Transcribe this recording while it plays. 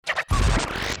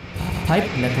Pipe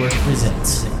Network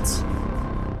presents.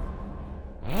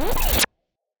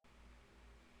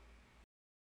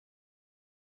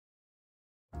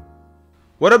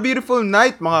 What a beautiful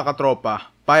night mga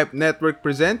katropa! Pipe Network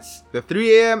presents the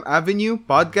 3am Avenue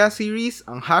podcast series,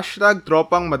 ang hashtag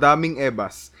Tropang Madaming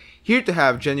Ebas. Here to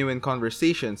have genuine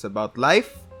conversations about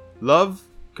life, love,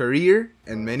 career,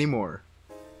 and many more.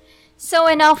 So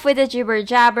enough with the jibber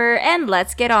jabber and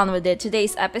let's get on with it.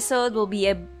 Today's episode will be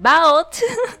about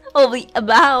a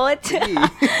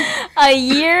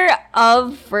year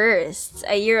of firsts.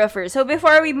 A year of firsts. So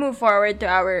before we move forward to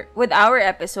our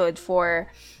episode for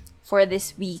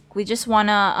this week, we just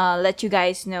wanna let you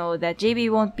guys know that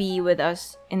JB won't be with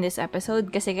us in this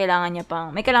episode kasi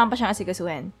may kailangan pa siyang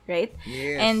asikasuhin, right?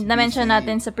 Yes, and na-mention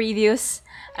natin sa previous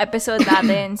episode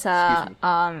natin sa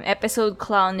episode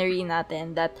clownery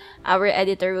natin that our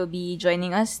editor will be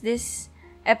joining us this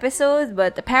episode,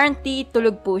 but apparently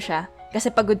tulog po siya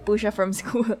kasi pagod po siya from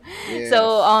school. Yes.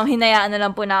 So hinayaan na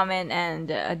lang po namin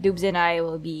and Dubs and I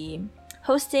will be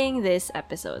hosting this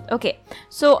episode. Okay,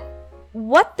 so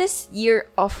what does year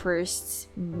of firsts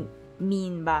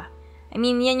mean ba? I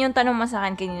mean, yan yung tanong mo sa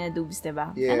akin kanina, Dubs,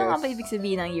 diba? Yes. Ano nga ba ibig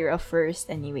sabihin ng year of first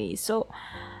anyway? So,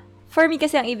 for me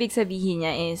kasi ang ibig sabihin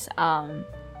niya is a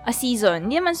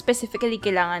season. Hindi naman specifically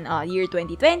kailangan year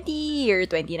 2020, year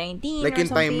 2019, Like or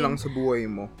in something. time lang sa buhay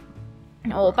mo.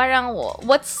 Oo, parang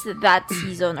what's that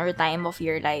season or time of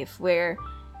your life where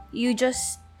you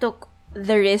just took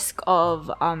the risk of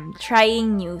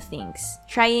trying new things.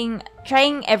 Trying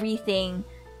everything,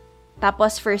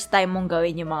 tapos first time mong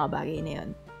gawin yung mga bagay na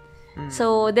yun.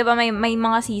 So, 'di ba may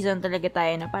mga season talaga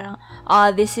tayo na parang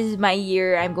this is my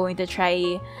year, I'm going to try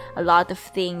a lot of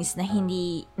things na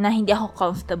hindi ako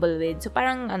comfortable with. So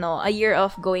parang a year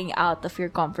of going out of your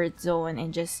comfort zone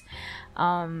and just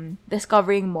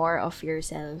discovering more of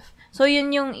yourself. So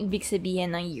yun yung ibig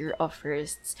sabihin ng year of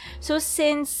firsts. So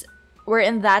since we're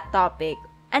in that topic,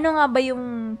 ano nga ba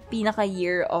yung pinaka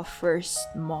year of first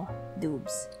mo,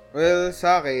 Dubs? Well,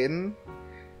 sa akin,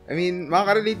 I mean,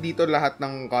 makaka-relate dito lahat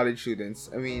ng college students.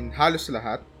 I mean, halos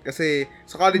lahat. Kasi,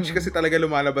 sa college kasi talaga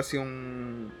lumalabas yung,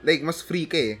 like, mas free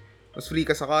ka eh. Mas free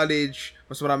ka sa college,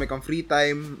 mas marami kang free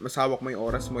time, mas hawak mo yung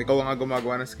oras mo, ikaw ang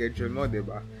gumagawa ng schedule mo,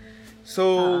 diba?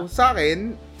 So, sa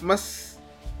akin, mas,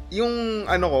 yung,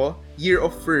 year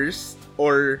of first,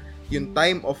 or yung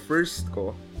time of first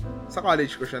ko, sa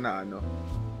college ko siya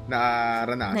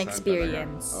naranasan.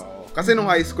 Na-experience. Kasi nung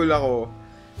high school ako,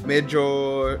 medyo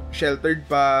sheltered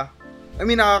pa. I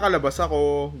mean, nakakalabas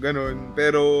ako, ganun.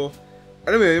 Pero,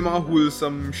 alam mo yun, yung mga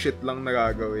wholesome shit lang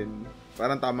nagagawin.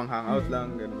 Parang tamang hangout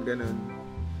lang, ganun.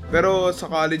 Pero sa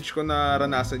college ko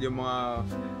naranasan yung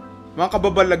mga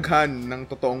kababalaghan ng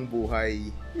totoong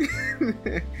buhay.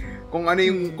 Kung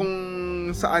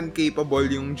saan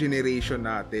capable yung generation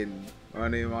natin.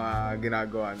 Ano yung mga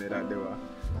ginagawa nila, di ba?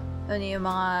 Ano yung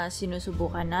mga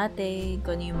sinusubukan natin,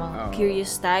 kung ano yung mga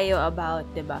curious tayo about,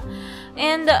 diba?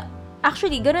 And,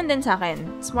 actually, ganun din sa akin.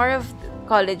 It's more of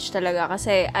college talaga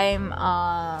kasi I'm,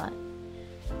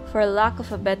 for lack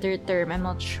of a better term, I'm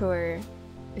not sure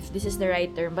if this is the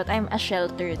right term, but I'm a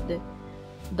sheltered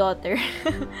daughter.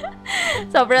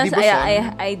 Sobrang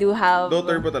saya. I do have...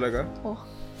 Daughter ba talaga? Oh.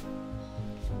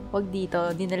 Wag dito,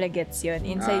 hindi nila gets yun.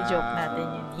 Inside joke natin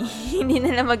yun. Hindi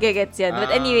nila magigets yun.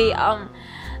 But anyway,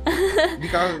 Di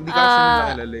ka kasi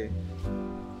nila kilala eh.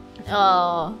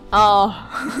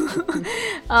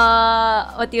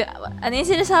 Ano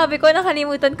yung sinasabi ko?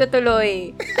 Nakalimutan ko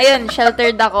tuloy. Ayun,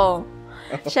 sheltered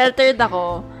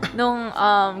ako. Nung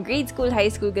grade school,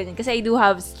 high school, ganyan. Kasi I do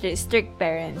have strict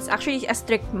parents. Actually, a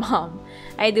strict mom.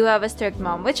 I do have a strict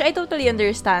mom, which I totally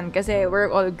understand kasi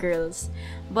we're all girls.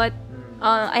 But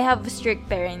I have strict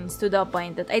parents to the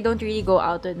point that I don't really go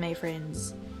out with my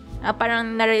friends.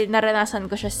 Parang naranasan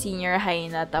ko siya senior high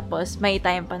na, tapos may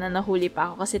time pa na nahuli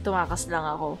pa ako kasi tumakas lang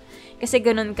ako. Kasi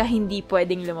ganun ka hindi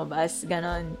pwedeng lumabas,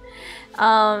 ganun.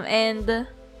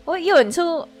 Yun.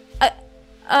 So,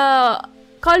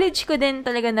 college ko din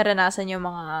talaga naranasan yung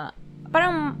mga,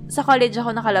 parang sa college ako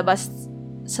nakalabas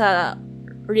sa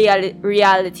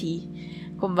reality.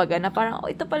 Kumbaga, na parang,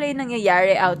 ito pala yung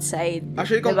nangyayari outside.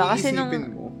 Actually, kung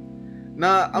iisipin mo,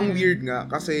 na ang weird nga,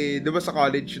 kasi, di ba sa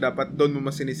college, dapat doon mo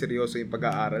mas siniseryoso yung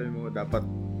pag-aaral mo. Dapat,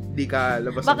 di ka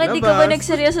labas. Bakit di ka ba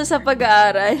nagseryoso sa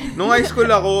pag-aaral? Nung high school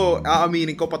ako,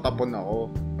 aaminin ko, patapon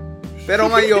ako. Pero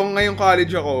ngayong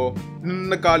college ako, nung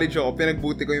nag-college ako,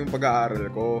 pinagbuti ko yung pag-aaral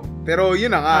ko. Pero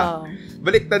yun na nga,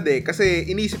 baliktad eh. Kasi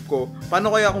inisip ko,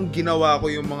 paano kaya kung ginawa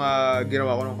ko yung mga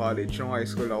ginawa ko nung college, nung high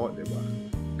school ako, di ba?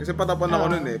 Kasi patapon ako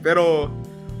nun eh. Pero,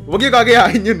 huwag yung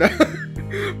gagayahin yun ah.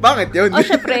 Bakit yun?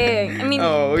 Syempre. I mean,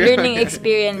 learning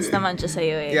experience naman siya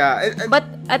sa'yo eh. Yeah. But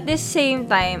at the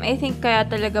same time, I think kaya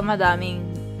talaga madaming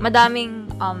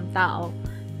tao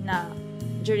na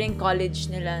during college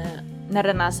nila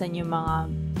naranasan yung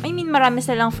marami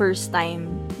silang first time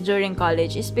during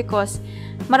college is because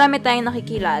marami tayong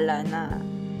nakikilala na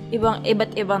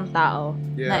iba't ibang tao.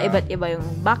 Na iba't iba yung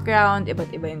background,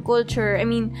 iba't iba yung culture. I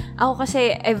mean, ako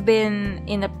kasi I've been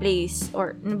in a place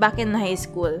or back in high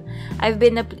school, I've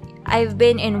been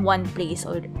in one place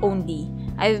only.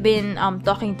 I've been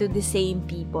talking to the same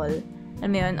people. Alam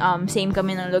mo yun, same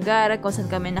kami ng lugar, kung saan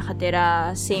kami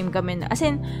nakatira,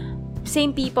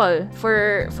 same people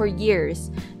for years.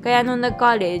 Kaya nung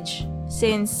nag-college,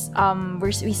 since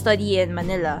we study in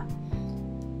Manila,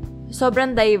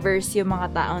 sobrang diverse yung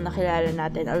mga taong nakilala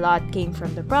natin. A lot came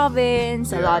from the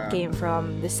province, a lot came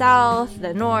from the south,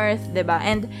 the north, diba?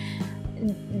 And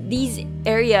these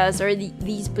areas or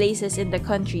these places in the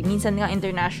country, minsan nga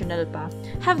international pa,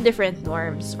 have different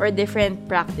norms or different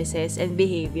practices and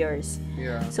behaviors.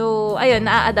 Yeah. So,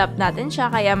 ayun, na-adapt natin siya,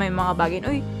 kaya may mga bagay,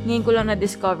 ngayon ko lang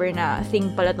na-discover na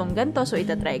thing pala tong ganito, so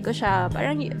itatry ko siya.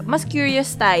 Parang mas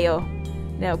curious tayo.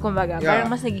 Kumbaga, parang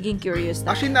mas nagiging curious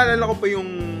tayo. Actually, naalala ko pa yung,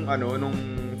 nung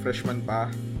freshman pa.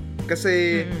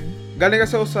 Kasi, galing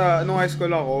kasi ako nung high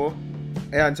school ako,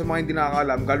 ayan, sa mga hindi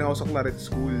nakakaalam, galing ako sa Claret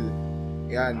School.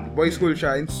 Ayan, boys school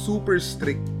siya, and super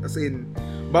strict. As in,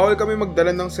 bawal kami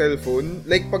magdala ng cellphone.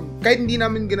 Like, kahit hindi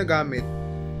namin ginagamit,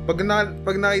 pag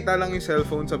nakita lang yung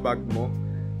cellphone sa bag mo,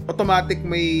 automatic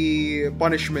may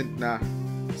punishment na.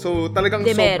 So, talagang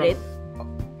demerit.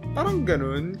 Parang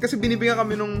ganun. Kasi binibigyan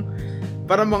kami nung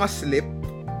parang mga slip.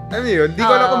 Ano yun? Di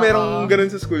ko alam kung merong ganun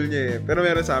sa school niya eh. Pero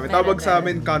meron sa amin. Tawag sa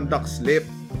amin, conduct slip.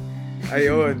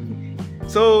 Ayun.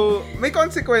 So, may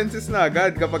consequences na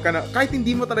agad kapag kahit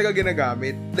hindi mo talaga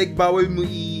ginagamit. Like, bawal mo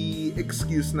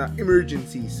i-excuse na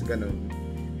emergencies. Ganun.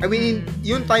 I mean,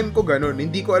 yung time ko ganun.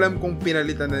 Hindi ko alam kung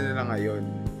pinalitan na nila ngayon.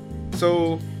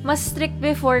 So, mas strict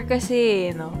before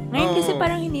kasi, no? Ngayon kasi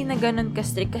parang hindi na ganun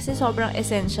ka-strict kasi sobrang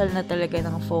essential na talaga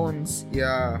ng phones.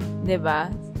 Yeah. 'Di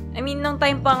ba? I mean, nung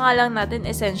time pa nga lang natin,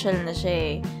 essential na siya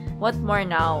eh. What more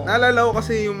now? Naalala ko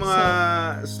kasi yung mga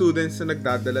students na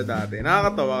nagdadala dati.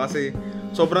 Nakakatawa kasi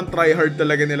sobrang tryhard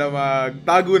talaga nila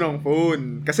magtago ng phone.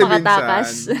 Kasi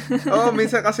makatakas.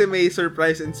 minsan kasi may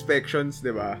surprise inspections,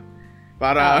 di ba?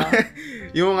 Para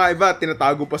yung mga iba,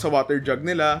 tinatago pa sa water jug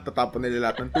nila, tatapon nila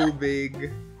lahat ng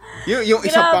tubig. Yung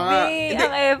isa pa nga.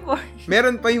 Ang effort.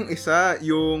 Meron pa yung isa,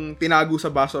 yung tinago sa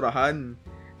basurahan.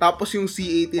 Tapos yung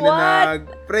C80 na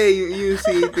yung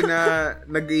C80 na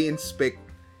nag-i-inspect.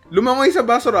 Lumangoy sa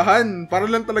basurahan. Para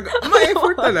lang talaga,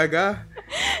 ma-effort talaga.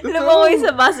 Lumangoy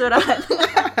sa basurahan.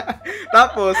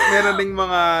 Tapos, meron ding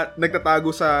mga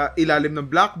nagtatago sa ilalim ng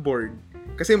blackboard.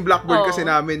 Kasi yung blackboard kasi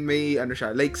namin may,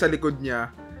 like sa likod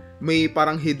niya, may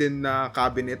parang hidden na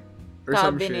cabinet or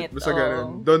some shit. Basta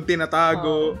ganun. Doon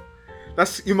tinatago.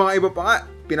 Tapos, yung mga iba pa nga,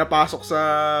 pinapasok sa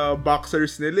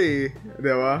boxers nila eh.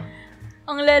 Di ba?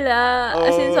 Ang lala.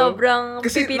 As in, sobrang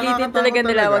pipilitin talaga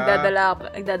nila.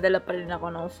 Magdadala pa rin ako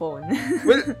ng phone.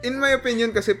 Well, in my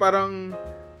opinion kasi parang,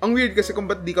 ang weird kasi kung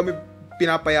ba't di kami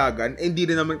pinapayagan, hindi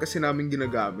rin naman kasi namin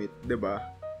ginagamit. Diba?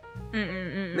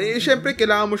 Siyempre,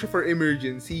 kailangan mo siya for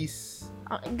emergencies.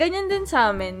 Ganyan din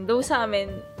sa amin. Though sa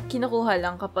amin, kinukuha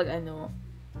lang kapag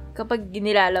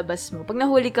nilalabas mo. Pag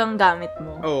nahuli kang gamit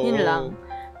mo. Yun lang.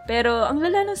 Pero, ang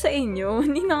lala nun sa inyo,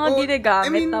 hindi na nga ginagamit.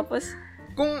 I mean, tapos,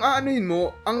 kung aanuhin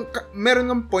mo, meron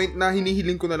ng point na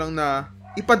hinihiling ko na lang na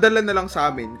ipadala na lang sa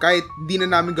amin kahit di na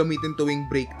namin gamitin tuwing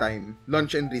break time,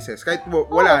 lunch and recess. Kahit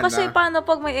wala na. Kasi paano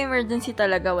pag may emergency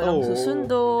talaga, walang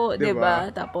susundo, diba?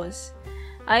 Tapos,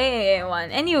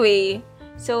 ewan. Anyway,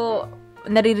 so,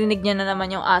 naririnig niya na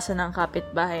naman yung aso ng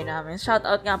kapitbahay namin. Shout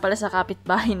out nga pala sa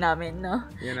kapitbahay namin, no?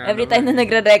 Every time na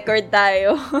nagre-record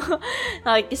tayo,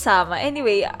 nakikisama.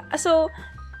 Anyway, so,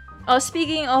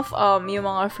 speaking of yung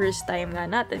mga first time nga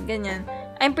natin, ganyan,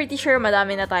 I'm pretty sure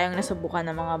madami na tayong nasubukan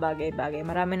ng mga bagay-bagay.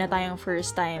 Marami na tayong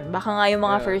first time. Baka nga yung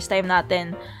mga first time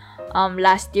natin,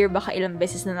 last year, baka ilang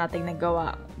beses na natin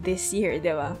nagawa this year,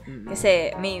 di ba?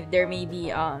 Kasi there may be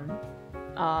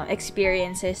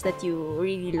experiences that you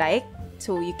really like,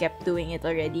 so you kept doing it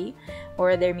already.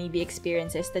 Or there may be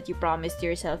experiences that you promised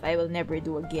yourself, I will never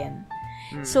do again.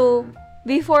 So,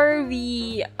 before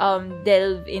we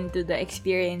delve into the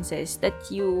experiences that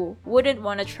you wouldn't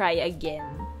want to try again,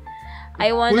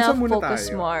 I wanna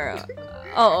focus more.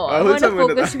 I wanna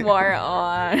focus more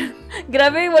on...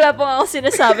 Grabe, wala pang ako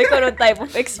sinasabi kung anong type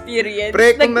of experience.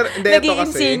 Pre,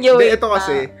 ito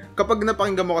kasi, kapag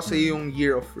napakinggan mo kasi yung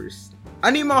year of first,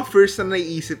 ano yung mga first na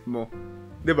naiisip mo?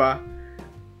 'Di ba?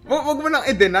 wag mo nang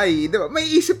i-deny, di ba? May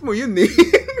isip mo yun eh.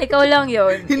 Ikaw lang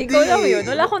yun. Hindi. Ikaw lang yun.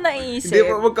 Wala akong naisip.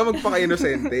 Hindi, wag ka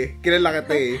magpaka-inosente. Kilala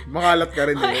kita eh. Makalat ka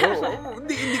rin eh.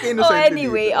 Hindi ka inosente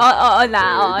anyway. dito. Oo na.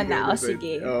 Hindi ka O, innocent.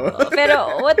 sige. Oo. Pero,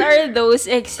 what are those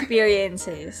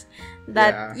experiences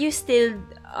that Yeah.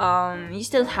 you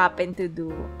still happen to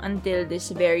do until this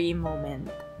very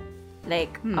moment?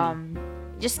 Like,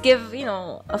 just give,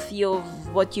 a few of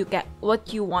what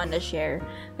you want to share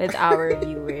with our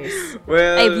viewers.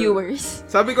 Well, Viewers.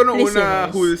 sabi ko nung una,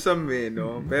 Listeners. wholesome eh,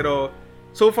 no? Pero,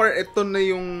 so far, ito na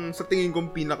yung sa tingin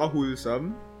kong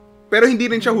pinaka-wholesome. Pero hindi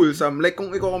rin siya wholesome. Like,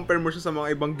 kung i-compare mo siya sa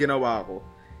mga ibang ginawa ko,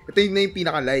 ito yun na yung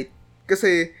pinaka-light.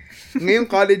 Kasi, ngayong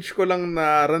college ko lang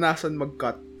naranasan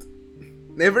mag-cut.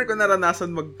 Never ko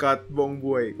naranasan mag-cut buong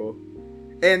buhay ko.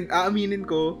 And aaminin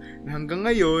ko na hanggang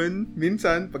ngayon,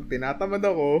 minsan, pag tinatamad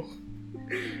ako,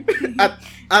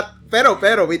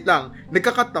 pero, wait lang,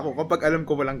 nagka-cut ako kapag alam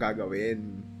ko walang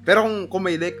gagawin. Pero kung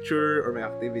may lecture or may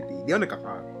activity, di ako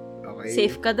nagka-cut. Okay?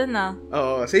 Safe ka dun ah.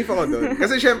 Oo, safe ako dun.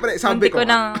 Kasi syempre, sabi ko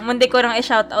Mundi ko nang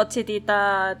i-shoutout si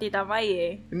Tita Mai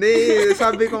eh. Hindi,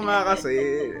 sabi ko nga kasi,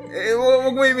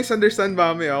 wag mo yung misunderstand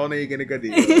mami ako nakikinig ka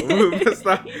dito.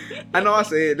 Basta,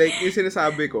 kasi, like, yung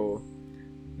sinasabi ko,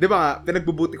 di ba nga,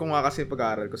 pinagbubuti ko nga kasi yung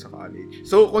pag-aaral ko sa college.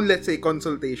 So, kung let's say,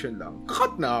 consultation lang,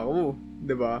 kakat na ako.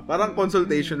 Di ba? Parang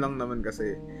consultation lang naman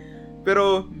kasi.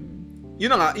 Pero, yun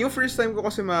na nga, yung first time ko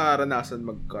kasi maranasan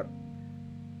mag-cut,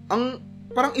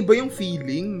 parang iba yung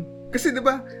feeling. Kasi di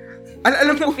ba,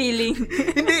 alam ko, feeling.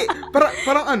 hindi,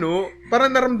 parang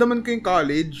naramdaman ko yung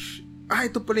college.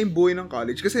 Ito pala yung buhay ng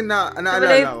college. Kasi naalala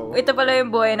ko. Ito pala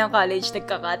yung buhay ng college,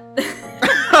 nagka-cut.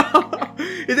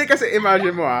 Hindi kasi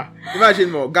imagine mo,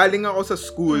 galing ako sa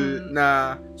school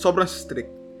na sobrang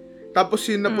strict. Tapos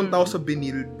yun napunta ako sa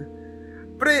Benild.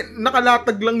 Pre,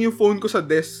 nakalatag lang yung phone ko sa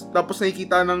desk. Tapos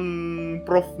nakikita ng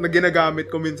prof na ginagamit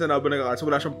ko minsan habang nagkakas.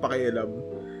 Wala siyang pakialam.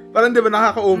 Parang di ba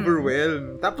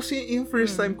nakaka-overwhelm. Tapos yung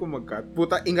first time ko mag-cut,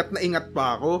 puta, ingat na ingat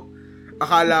pa ako.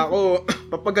 Akala ko,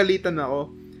 papagalitan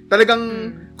ako. Talagang,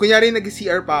 kunyari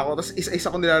nag-CR pa ako, tapos isa-isa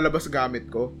ko nilalabas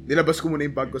gamit ko. Nilabas ko muna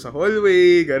yung bag ko sa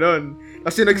hallway, ganon.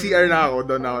 Tapos yung nag-CR na ako,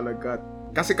 doon ako nag-cut.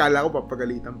 Kasi kala ko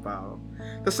papagalitan pa ako.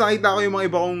 Tapos nakita ko yung mga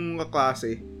iba kong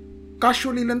kaklase.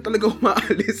 Casually lang talaga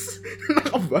umaalis.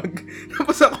 Nakabag.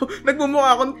 Tapos ako,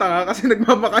 nagmumukha akong tanga kasi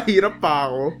nagmamakahirap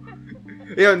pa ako.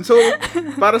 Ayun, so,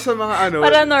 para sa mga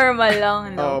Para normal lang,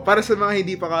 no? para sa mga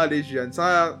hindi pa college yan,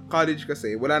 sa college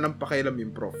kasi, wala nang pakialam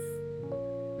yung prof.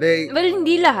 Like, Well,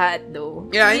 hindi lahat, though.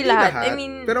 yeah, hindi lahat. I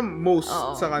mean, pero most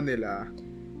oo. sa kanila.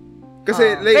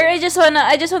 Kasi, like, pero I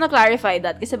just wanna clarify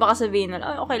that. Kasi baka sabihin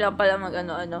na, okay lang pala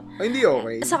mag-ano-ano. hindi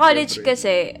okay. Sa college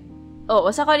Siyempre.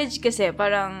 kasi,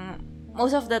 parang,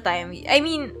 most of the time, I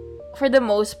mean, for the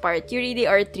most part, you really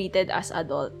are treated as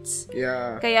adults.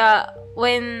 Yeah. Kaya,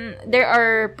 when there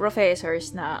are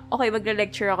professors na, okay,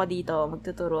 magre-lecture ako dito,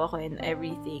 magtuturo ako and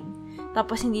everything,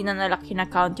 tapos hindi na nila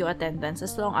kinakount yung attendance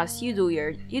as long as you do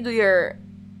your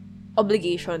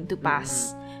obligation to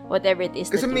pass whatever it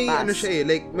is Kasi that you may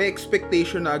pass. may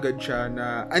expectation na agad siya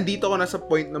na andito ka na sa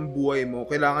point ng buhay mo,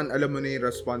 kailangan alam mo na yung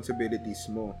responsibilities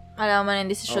mo. Alam mo na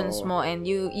yung decisions Oo. mo and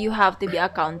you have to be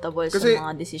accountable Kasi, sa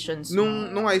mga decisions mo.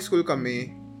 Nung high school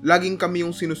kami, laging kami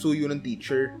yung sinusuyo ng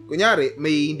teacher. Kunyari,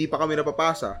 may hindi pa kami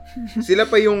napapasa. Sila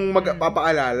pa yung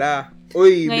magpapaalala.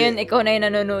 Uy, Ngayon, ikaw na yung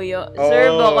nanunuyo. Oo, Sir,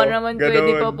 baka naman ganun.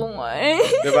 pwede pa pong...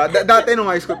 diba? Dati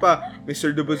nung high school pa,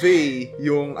 Mr. Dubuze,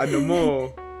 yung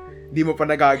mo, di mo pa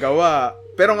nagagawa.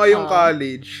 Pero ngayong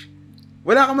college,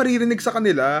 wala ka maririnig sa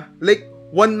kanila. Like,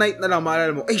 one night na lang,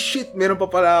 maalala mo, ay shit, meron pa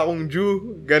pala akong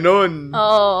due. Ganon.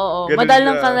 Oo. Ganun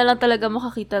Madalang siya. ka na lang talaga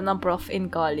makakita ng prof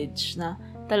in college na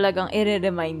talagang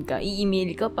i-remind ka.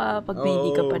 I-email ka pa pag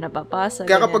hindi ka pa napapasa.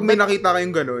 Kaya ganyan. kapag may nakita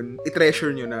kayong ganon,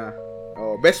 i-treasure nyo na.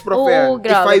 Oh, best prof Oo, yan.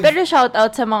 grabe. Pero shout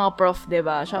out sa mga prof, 'di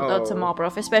ba? Shout out Oo. sa mga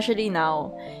prof, especially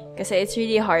now. Kasi it's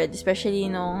really hard, especially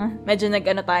nung medyo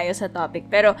nag-ano tayo sa topic.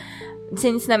 Pero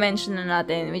since na-mention na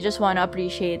natin, we just wanna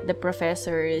appreciate the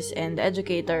professors and the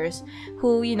educators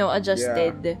who,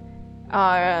 adjusted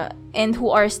and who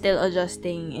are still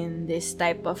adjusting in this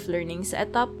type of learning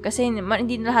setup. Kasi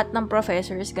hindi na lahat ng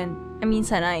professors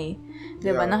sanay.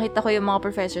 Diba? Yeah. Nakita ko yung mga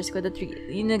professors ko that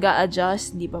yung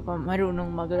nag-a-adjust, di pa marunong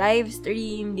mag-live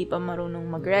stream, di pa marunong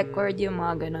mag-record, yung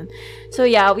mga ganun. So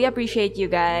yeah, we appreciate you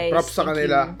guys. Props sa Thank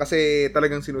kanila you. kasi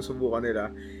talagang sinusubukan nila.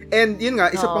 And yun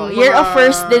nga, isa pang Year of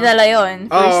first din nila yun.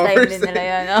 First din nila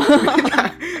yun.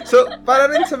 So, para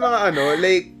rin sa mga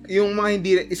like, yung mga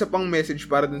isa pang message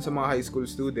para dun sa mga high school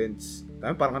students.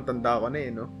 Parang ang tanda ko na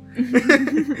no?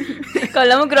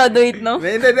 Kala mo graduate, no?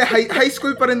 Hindi, high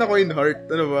school pa rin ako in heart.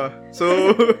 Ano ba? So,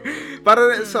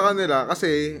 para sa kanila,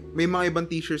 kasi may mga ibang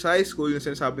teachers sa high school yung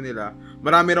sinasabi nila,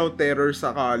 marami raw terror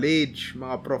sa college,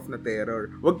 mga prof na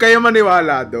terror. Huwag kayo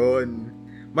maniwala doon.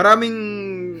 Maraming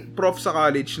prof sa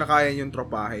college na kaya yung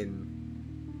tropahin.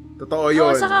 Totoo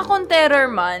yun. Saka kung terror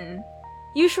man,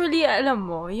 usually, alam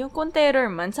mo, yung kung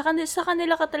terror man, sa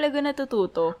kanila ka talaga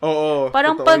natututo. Oo.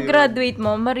 Parang pag-graduate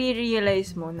mo,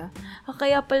 marirealize mo na,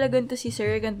 kaya pala ganito si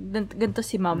sir, ganito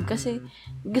si ma'am, kasi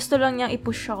gusto lang niyang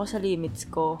i-push ako sa limits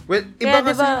ko. Well, iba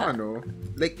kasi yung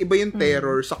iba yung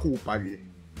terror sa kupal.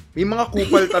 May mga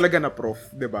kupal talaga na prof,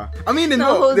 diba? Aminin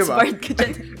mo, diba? No-holds-barred ka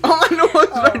dyan.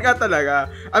 No-holds-barred ka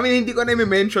talaga. Hindi ko na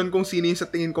i-mention kung sino yung sa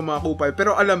tingin ko mga kupal,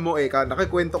 pero alam mo,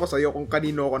 nakikwento ko sa'yo kung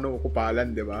kanino ko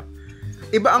nakukupalan, diba?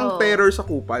 Iba ang terror sa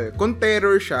kupal. Kung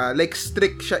terror siya, like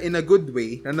strict siya in a good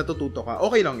way, na natututo ka,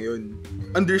 okay lang yun.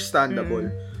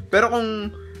 Understandable. Pero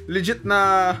kung legit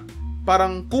na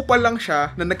parang kupal lang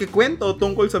siya, na nakikwento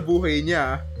tungkol sa buhay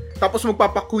niya, tapos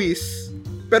magpapaquiz,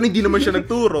 pero hindi naman siya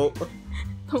nagturo,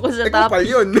 tungkol sa kupal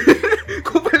yun.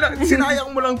 Kupal lang.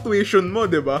 Sinayang mo lang tuition mo,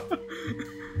 diba?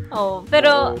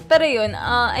 Pero yun,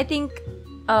 I think,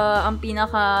 ang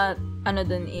pinaka,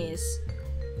 dun is,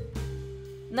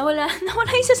 nawala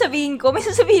yung sasabihin ko. May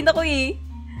sasabihin ako eh.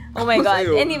 Oh my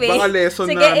God. Anyway. Baka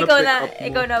lesson sige, na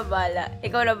ikaw na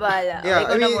bahala. Yeah,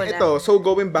 ito. So,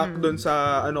 going back dun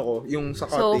sa, yung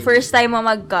sa cutting. So, first time mo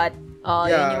mag-cut.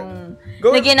 Yun yung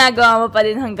na ginagawa mo pa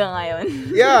din hanggang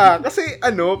ngayon. Yeah, kasi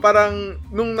parang,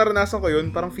 nung naranasan ko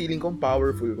yun, parang feeling kong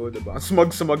powerful ko, diba?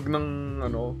 Smug-smug ng,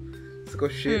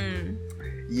 ko, shit.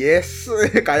 Yes!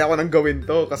 Kaya ko nang gawin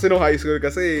to. Kasi nung high school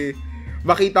kasi,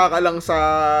 makita ka lang sa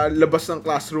labas ng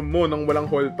classroom mo nang walang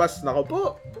hall pass. Nako po.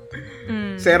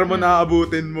 Sermon na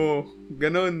abutin mo.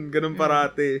 Ganon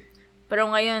parate. Pero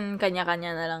ngayon,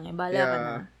 kanya-kanya na lang. Bala ka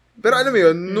na. Pero alam mo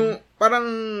yun, nung parang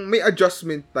may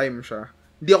adjustment time siya.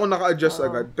 Hindi ako naka-adjust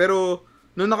agad. Pero,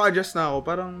 nung naka-adjust na ako,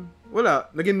 parang, wala.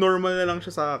 Naging normal na lang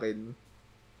siya sa akin.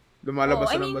 Lumalabas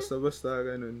na lang basta-basta,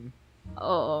 ganun.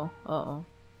 Oo.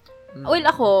 Well,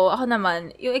 ako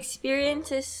naman, yung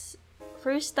experiences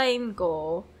first time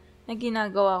ko, na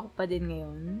ginagawa ko pa din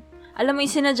ngayon. Alam mo,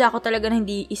 sinadya ko talaga na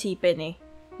hindi isipin eh.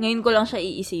 Ngayon ko lang siya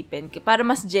iisipin. Para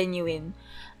mas genuine.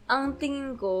 Ang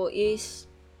tingin ko is,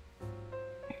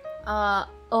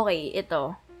 okay,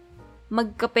 ito.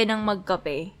 Magkape ng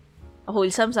magkape.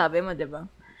 Wholesome, sabi mo,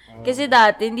 diba? Kasi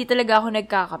dati, hindi talaga ako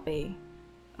nagkakape.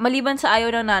 Maliban sa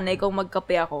ayaw ng nanay kong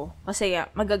magkape ako. Kasi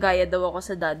magagaya daw ako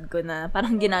sa dad ko na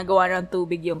parang ginagawa ng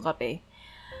tubig yung kape.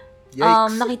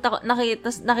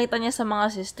 Nakita niya sa mga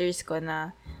sisters ko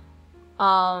na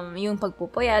yung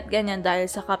pagpupuyat, ganyan, dahil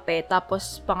sa kape.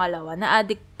 Tapos, pangalawa,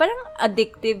 parang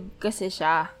addictive kasi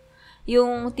siya.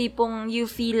 Yung tipong you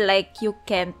feel like you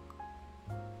can't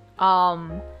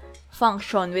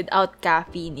function without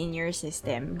caffeine in your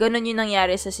system. Ganon yung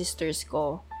nangyari sa sisters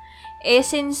ko.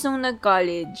 Since nung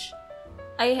nag-college,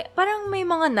 parang may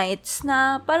mga nights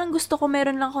na parang gusto ko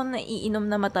meron lang akong naiinom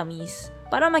na matamis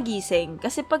para magising.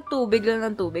 Kasi pag tubig lang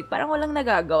ng tubig, parang walang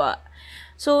nagagawa.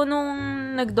 So, nung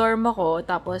nag-dorm ako,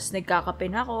 tapos nagkakape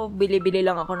na ako, bili-bili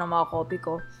lang ako ng mga kopi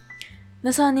ko,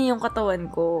 nasanay yung katawan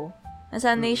ko.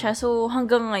 Nasanay siya. So,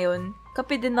 hanggang ngayon,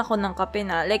 kape din ako ng kape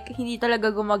na. Like, hindi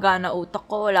talaga gumagana utak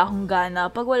ko. Wala akong gana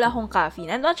pag wala akong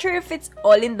caffeine. I'm not sure if it's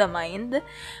all in the mind.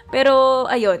 Pero,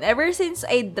 ayun, ever since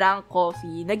I drank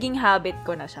coffee, naging habit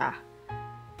ko na siya.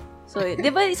 So, di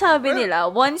ba sabi nila,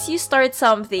 once you start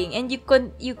something and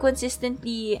you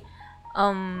consistently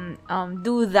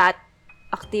do that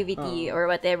activity or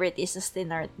whatever it is na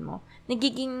stinart mo,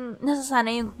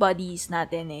 nasasanay yung bodies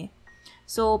natin eh.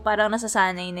 So, parang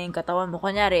nasasanay na yung katawan mo.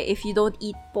 Kunyari, if you don't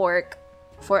eat pork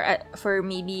for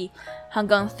maybe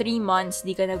hanggang 3 months,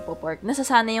 di ka nagpo-pork,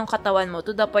 nasasanay yung katawan mo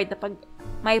to the point na pag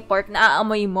may pork,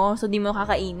 naaamoy mo, so di mo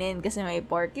kakainin kasi may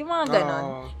pork. Yung mga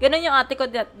ganon. Ganon yung ate ko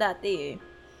dati eh.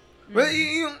 Well,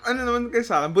 yung naman kayo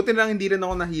sa akin, buti lang hindi rin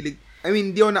ako nahilig. I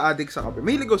mean, hindi ako na-addict sa kape.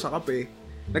 Mahilig ako sa kape.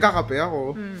 Nagkakape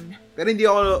ako. Pero hindi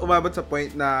ako umabot sa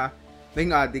point na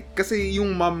naging addict. Kasi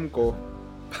yung mom ko,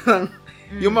 parang,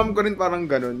 yung mom ko rin parang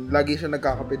ganun. Lagi siya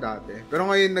nagkakape dati. Pero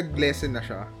ngayon nag-lesson na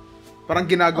siya. Parang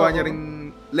ginagawa niya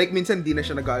rin, like minsan di na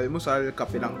siya nag-almusal,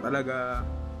 kape lang talaga.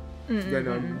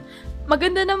 Ganon.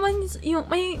 Maganda naman yung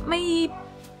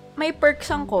may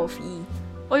perks ang coffee.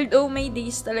 Although may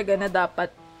days talaga na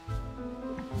dapat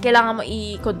kailangan mo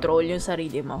i-control yung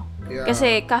sarili mo. Yeah.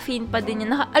 Kasi caffeine pa din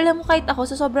yun. Alam mo, kahit ako,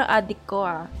 sa sobrang addict ko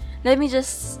let me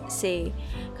just say,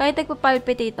 kahit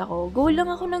nagpa-palpitate ako, go lang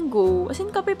ako ng go. As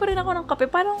in, kape pa rin ako ng kape.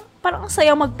 Parang ang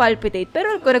sayang mag-palpitate.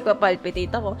 Pero kung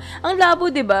nagpa-palpitate ako, ang labo,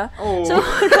 di ba? Oh. So,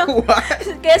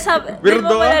 kaya sabi, di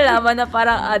mo malalaman na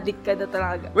parang addict ka na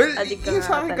talaga. Well, addict ka yung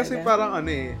sa akin talaga. kasi parang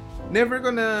never ko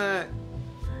na,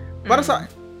 para sa,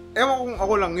 ewan kung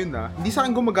ako lang yun hindi sa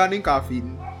akin gumagana yung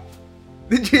caffeine.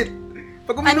 Legit.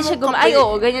 Pag uminom ako kape, ay,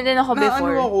 oo, ganyan din ako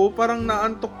before. ako, parang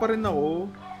naantok pa rin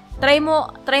ako. Try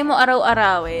mo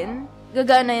araw-arawin.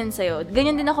 Gagana yan sa'yo.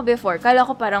 Ganyan din ako before. Kala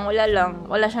ko parang wala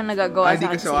siyang nagagawa sa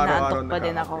akin kasi naantok pa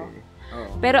din ako.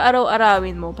 Oh. Pero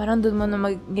araw-arawin mo, parang doon mo na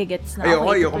mag-gets na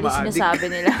ayoko ito pala sinasabi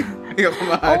nila. Ayoko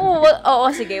ma-addict. Oo,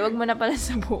 sige, wag mo na pala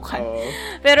subukan.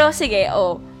 Pero sige,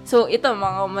 so ito,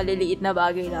 mga maliliit na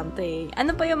bagay lang to eh.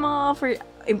 Ano pa yung mga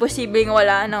imposibleng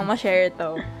wala nang ma-share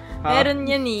to? Meron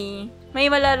yan eh.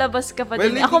 May malalabas ka pa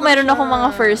din. Ako meron akong mga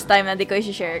first time na di ko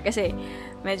i-share kasi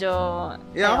medyo...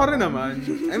 Yeah, ako rin naman.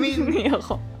 I mean,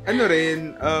 ako. ano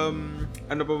rin,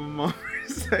 ano pa mga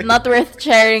first time? Not worth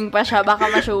sharing pa siya. Baka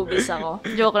ma-showbiz ako.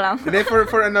 Joke lang. Hindi,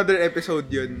 for another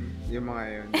episode yun. Yung mga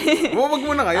yun. Wag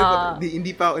muna kayo.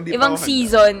 Hindi pa ibang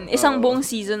season. Isang buong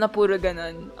season na puro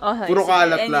ganun. Okay, puro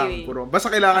kalat anyway. lang.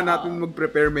 Basta kailangan natin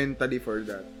mag-prepare mentally for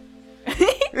that.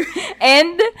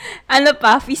 And,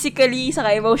 physically,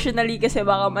 saka emotionally, kasi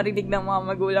baka marinig ng mga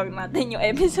magulang natin yung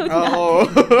episode natin. Oo.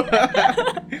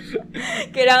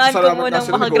 Kailangan ko munang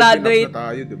makagraduate. Pero,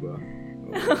 tayo, diba?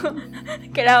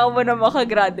 Kailangan mo na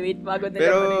makagraduate bago nila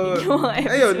marinig yung mga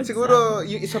episodes. Ayun, siguro,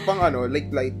 yung isa pang like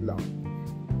light lang.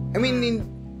 I mean,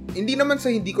 hindi naman sa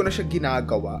hindi ko na siya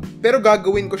ginagawa, pero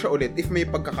gagawin ko siya ulit if may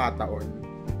pagkakataon.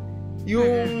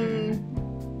 Yung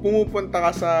pumupunta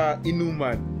ka sa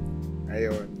inuman.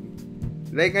 Ayun.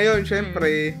 Like ngayon,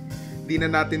 syempre, di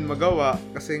na natin magawa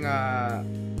kasi nga,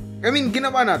 I mean,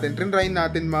 ginawa natin, trinry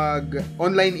natin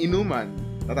mag-online inuman.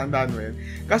 Tatandaan mo yun.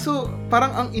 Kaso,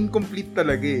 parang ang incomplete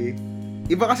talaga eh.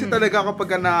 Iba kasi talaga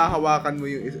kapag nahahawakan mo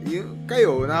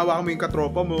nahahawakan mo yung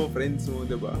katropa mo, friends mo,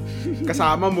 diba?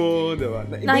 Kasama mo, diba?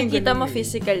 Nakikita mo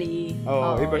physically.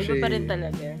 Oo, iba pa rin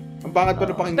talaga. Ang pangat pa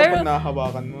na pakinggan pag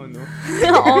nahahawakan mo, no?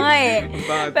 Oo nga eh.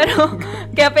 Pero,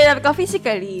 kaya pinap ka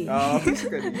physically.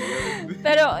 Physically.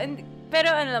 Pero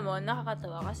alam mo,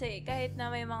 nakakatawa kasi kahit na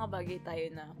may mga bagay tayo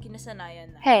na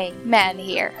kinasanayan na. Hey, man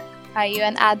here. Are you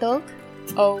an adult?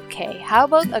 Okay, how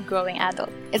about a growing adult?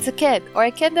 It's a kid or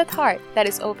a kid at heart that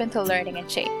is open to learning and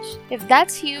change. If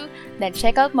that's you, then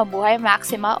check out Mabuhay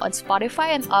Maxima on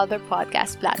Spotify and other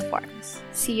podcast platforms.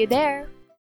 See you there!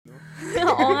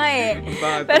 Oo nga eh.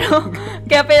 Pero,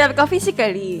 kaya pinap ka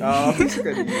physically.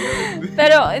 Physically.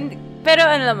 Pero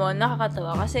alam mo,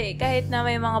 nakakatawa kasi kahit na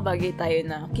may mga bagay tayo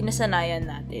na kinasanayan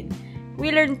natin, we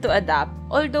learn to adapt.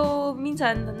 Although,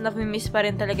 minsan, na-miss pa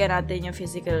rin talaga natin yung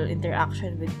physical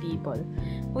interaction with people.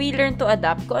 We learn to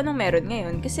adapt kung anong meron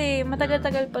ngayon. Kasi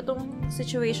matagal-tagal pa tong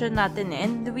situation natin eh.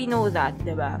 And we know that,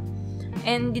 diba?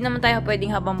 And di naman tayo pwedeng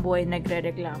habang buhay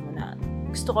nagre-reklamo na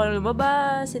gusto ko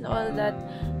lumabas and all that.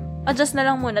 Adjust na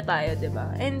lang muna tayo,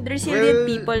 diba? And resilient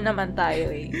people naman tayo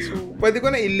eh. So, pwede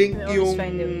ko na i-link yung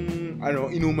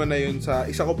inuman na yun sa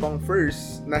isa ko pang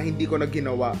first na hindi ko na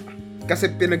ginawa.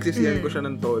 Kasi pinagsisihan ko siya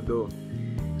ng todo.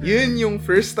 Yun yung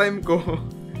first time ko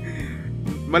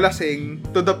malasing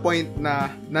to the point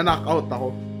na na-knockout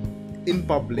ako in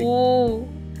public. Oh.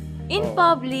 In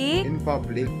public? In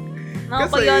public.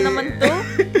 Nakapaya naman to.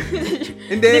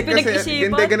 Hindi, kasi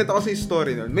ganito kasi yung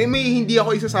story nun. May hindi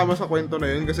ako isasama sa kwento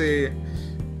na yun kasi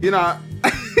yun na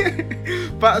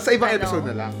sa ibang episode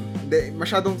na lang. Hindi,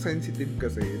 masyadong sensitive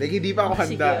kasi. Like, hindi pa ako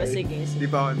handa. Sige. Hindi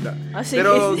pa ako handa. Sige.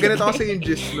 Pero ganito kasi yung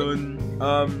gist nun.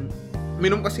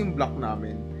 Minom kasi yung block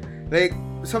namin. Like,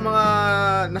 sa mga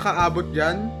nakaabot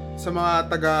dyan, sa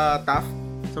mga taga-Taft,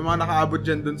 sa mga nakaabot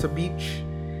dyan dun sa beach,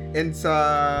 and sa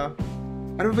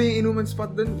ano ba yung inuman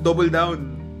spot dun? Double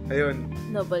Down. Ayun.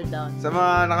 Double Down. Sa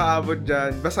mga nakaabot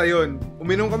dyan, basta yun,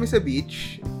 uminom kami sa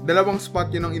beach. Dalawang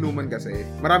spot yun ang inuman kasi.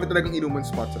 Marami talagang inuman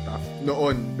spot sa Taft.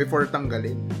 Noon, before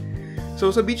tanggalin. So,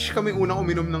 sa beach kami unang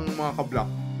uminom ng mga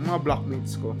mga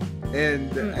blockmates ko. And,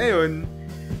 ayun,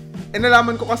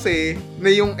 nalaman ko kasi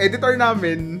na yung editor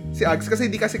namin, si Ags, kasi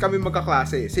hindi kasi kami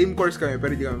magkaklase. Same course kami,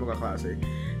 pero hindi kami magkaklase.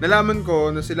 Nalaman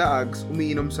ko na sila Ags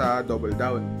umiinom sa Double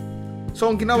Down. So,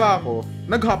 ang ginawa ko,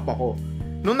 nag-hop ako.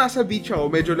 Nung nasa beach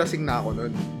ako, medyo lasing na ako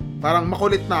nun. Parang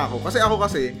makulit na ako.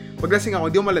 Kasi pag lasing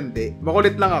ako, hindi ako malandi.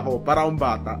 Makulit lang ako, para akong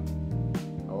bata.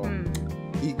 Oo.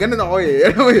 Ganun ako eh.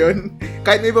 Alam mo yun?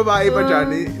 Kahit may babae pa dyan.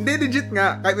 Hindi, legit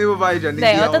nga. Kahit may babae dyan, hindi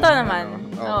ako. Totoo naman.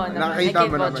 Nakakita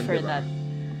mo naman, for diba? that.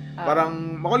 Parang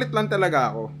makulit lang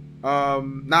talaga ako.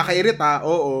 Nakakairita,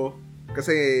 oo.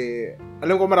 Kasi,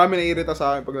 alam ko marami naiirita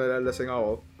sa akin pag nalalasing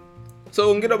ako. So,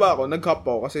 ang ginawa ko, nag-hop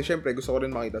ako kasi syempre gusto ko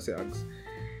rin makita si Ags.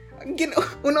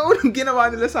 Una-unang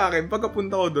ginawa nila sa akin,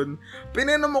 pagkapunta ko doon,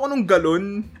 pinainom ako ng galon.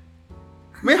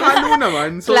 May halo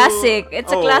naman. So, classic.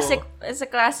 It's a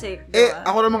classic. Diba?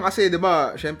 Ako naman kasi, di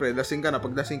ba, syempre, lasing ka na.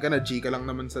 Pag lasing ka na, G ka lang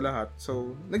naman sa lahat.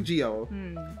 So, nag-G ako.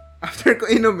 After ko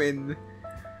inumin,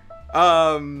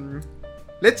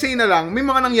 let's say na lang, may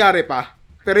mga nangyari pa.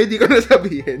 Pero hindi ko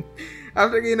nasabihin.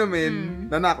 After ko inumin,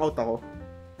 na-knockout ako.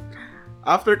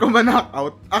 After ko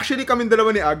ma-knockout, actually kami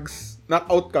dalawa ni Ags,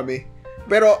 knockout kami.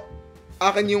 Pero,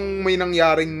 akin yung may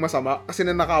nangyaring masama kasi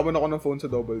nanakawan ako ng phone sa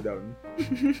Double Down.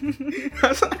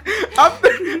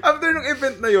 after nung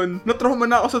event na yun, na-trauma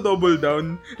na ako sa Double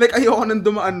Down. Like, ayoko nang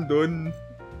dumaan dun.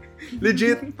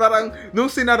 Legit, parang,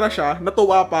 nung sinara siya,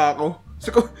 natuwa pa ako.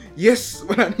 So, yes,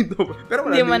 wala ni Double. Pero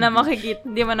wala hindi mo na makikita,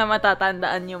 hindi mo na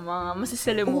matatandaan yung mga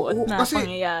masisalimuot na kasi,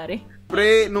 pangyayari.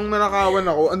 Pre, nung nanakawan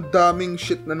ako, ang daming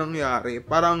shit na nangyari.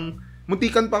 Parang,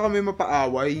 muntikan pa kami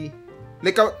mapaaway.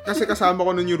 Like, kasi kasama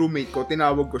ko nun yung roommate ko,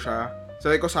 tinawag ko siya.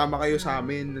 Sabi ko, sama kayo sa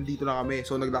amin, nandito na kami.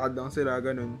 So, naglakad lang sila,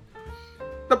 ganun.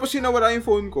 Tapos, sinawala yung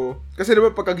phone ko. Kasi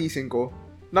diba, pagkagising ko,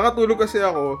 nakatulog kasi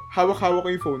ako, hawak-hawak ko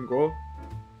yung phone ko.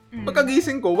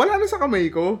 Pagkagising ko, wala na sa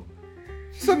kamay ko.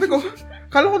 Sabi ko,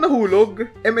 kala ko nahulog.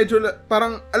 Medyo,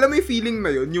 parang, alam mo yung feeling na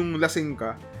yun, yung lasing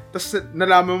ka. Tapos,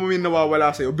 nalaman mo may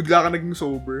nawawala sa'yo, bigla ka naging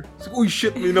sober. Sabi ko, uy,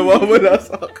 shit, may nawawala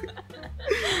sa akin.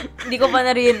 Hindi ko pa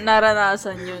na rin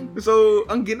naranasan yun. So,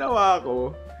 ang ginawa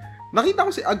ko, nakita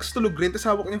ko si Ags tulog rin, tapos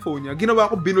hawak niya yung phone niya. Ginawa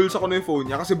ko, binulsa ko na yung phone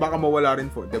niya kasi baka mawala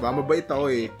rin phone. Diba? Mabait ako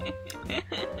eh.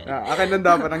 Akin lang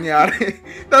dapat nangyari.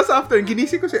 Tapos after,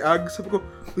 ginising ko si Ags. Sabi ko,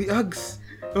 uy Ags,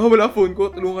 wala phone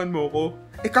ko, tulungan mo ko.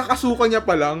 Kakasuka niya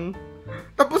pa lang.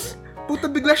 Tapos, puta,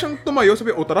 bigla siyang tumayo. Sabi,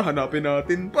 tara, hanapin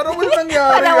natin. Parang walang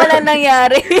nangyari. Parang walang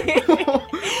nangyari.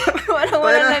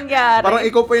 Walang nangyari. Parang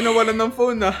ikaw pa yung nawalan ng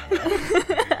phone, ha?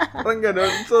 Parang ganun.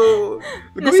 So,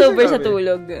 nasober sa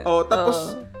tulog.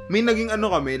 Tapos, may naging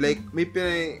kami, like,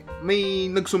 may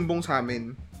nagsumbong sa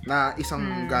amin na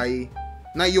isang guy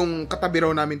na yung katabi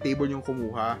raw namin table yung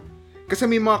kumuha. Kasi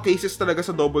may mga cases talaga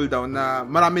sa Double Down na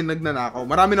marami nagnanakaw.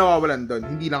 Marami nawawalan doon.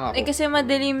 Hindi lang ako. Kasi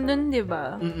madilim doon, di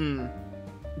ba?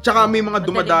 Tsaka may mga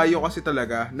dumadayo kasi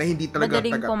talaga na hindi talaga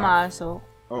madaling pumasok.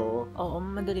 Oo,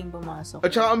 madaling pumasok.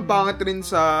 At saka ang pangit rin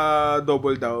sa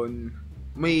Double Down,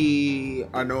 may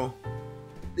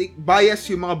bias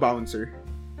yung mga bouncer.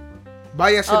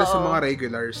 Bias sila sa mga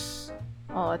regulars.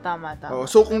 Oo, tama.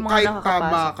 So kung kahit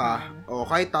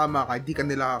tama ka, hindi ka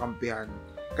nila kakampihan.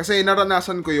 Kasi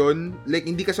naranasan ko yun, like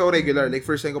hindi kasi ako regular, like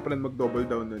first time ko pa lang mag-Double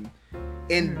Down nun.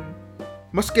 And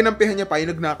mas kinampihan niya pa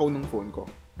yung nagnakaw ng phone ko.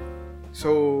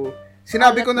 So,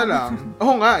 sinabi ko na lang,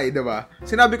 nga diba?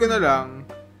 Sinabi ko na lang,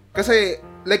 kasi,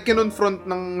 like, kinonfront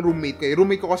ng roommate ko.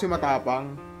 Roommate ko kasi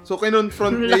matapang. So,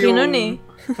 kinonfront niya yung... Laki nun eh.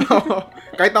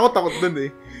 Kahit ako takot dun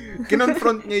eh.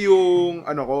 Kinonfront niya yung,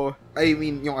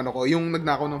 yung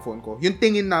nagnakaw ng phone ko. Yung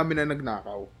tingin namin na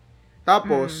nagnakaw.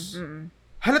 Tapos,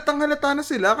 halatang-halata na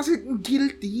sila kasi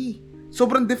guilty.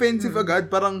 Sobrang defensive agad.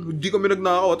 Parang, di kami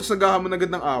nagnakaw. Tapos, naghahamon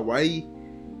agad ng away.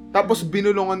 Tapos,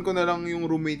 binulungan ko na lang yung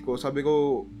roommate ko. Sabi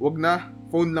ko, wag na.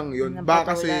 Phone lang yun.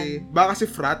 Baka kasi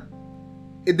frat.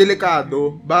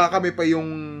 Delikado. Baka kami pa yung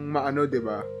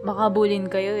diba? Baka bulin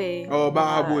kayo eh. Baka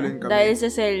habulin kami. Dahil sa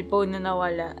cellphone na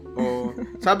nawala.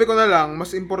 Sabi ko na lang,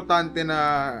 mas importante na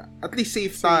at least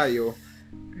safe tayo.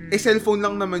 Cellphone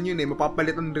lang naman yun eh.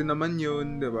 Mapapalitan rin naman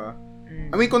yun, diba?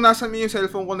 I mean, kung nasa yung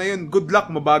cellphone ko na yun, good luck,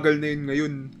 mabagal na yun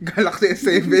ngayon. Galaxy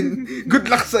S7. Good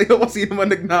luck sa'yo kung sino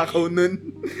man nagnakaw nun.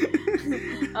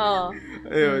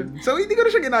 Ayun. So, hindi ko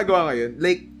na siya ginagawa ngayon.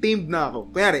 Like, tamed na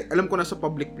ako. Kunyari, alam ko na sa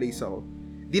public place ako.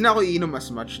 Di na ako iinom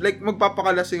as much. Like,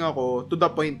 magpapakalasing ako to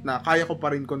the point na kaya ko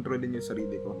pa rin kontrolin yung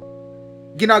sarili ko.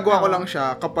 Ginagawa ko lang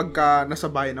siya kapag nasa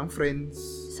bahay ng friends.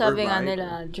 Sabi nga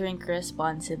nila, drink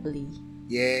responsibly.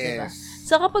 Yes. Diba?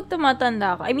 So, kapag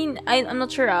tumatanda ka, I mean, I'm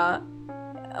not sure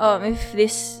if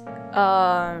this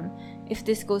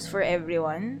goes for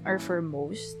everyone or for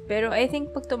most. Pero I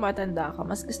think pag tumatanda ka,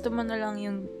 mas gusto mo na lang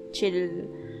yung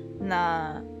chill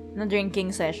na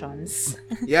drinking sessions.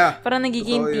 Yeah. Parang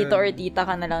nagiging tito or tita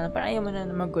ka na lang. Parang ayaw mo na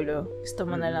magulo. Gusto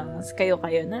mo na lang.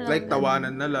 Kayo-kayo na lang. Like,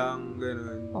 tawanan na lang.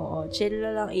 Ganun. Oo. Chill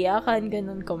na lang. Iyakan.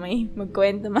 Ganun. Kung may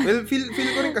magkwento man. Well, feel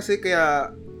ko rin kasi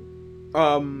kaya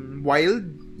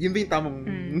wild. Yun ba yung tamang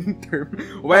term?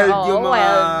 Wild yung mga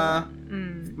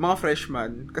mga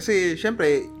freshman, kasi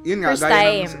syempre, yun nga, First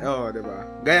time.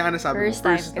 diba? Gaya nga nasabi First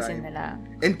mo, time kasi nila.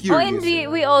 And curious. Oh, and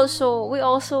we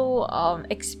also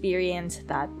experienced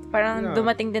that. Parang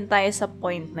dumating din tayo sa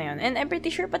point na yun. And I'm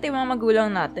pretty sure pati mga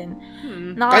magulang natin,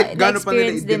 Kahit gaano pa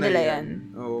na-experience din nila nila yan.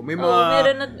 May mga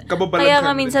meron kababalaghan. Kaya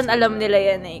nga minsan alam nila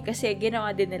yan eh. Kasi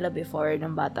ginawa din nila before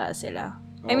nung bata sila.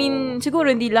 I mean, siguro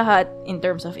hindi lahat in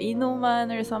terms of inuman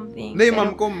or something. Hindi,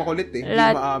 ma'am ko makulit eh. Hindi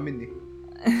maamin eh.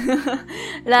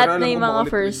 Lahat na yung mga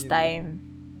first time.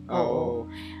 Oo.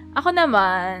 Ako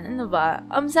naman,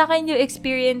 sa akin yung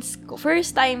experience ko,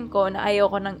 first time ko na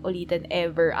ayoko nang ulitin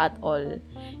ever at all,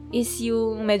 is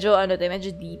yung medyo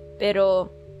deep,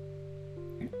 pero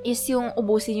is yung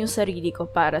ubusin yung sarili ko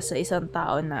para sa isang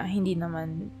tao na hindi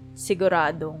naman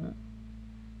siguradong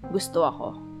gusto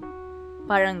ako.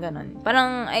 Parang ganun.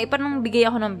 Parang bigay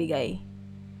ako ng bigay.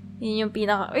 Yun yung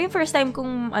first time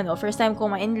kong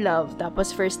ma-in love,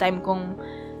 tapos first time kong,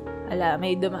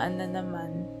 may dumaan na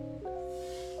naman.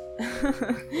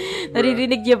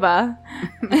 Naririnig niyo ba?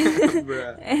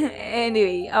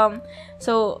 Anyway,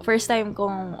 so, first time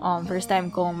kong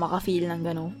maka-feel ng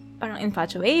gano'n, parang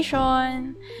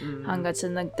infatuation, hanggat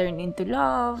sa nag-turn into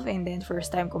love, and then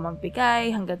first time ko magbigay,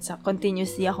 hanggat sa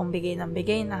continuously akong bigay ng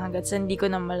bigay, na hanggat sa hindi ko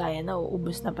na malaya na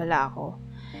uubos na pala ako.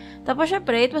 Tapos,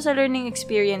 syempre, it was a learning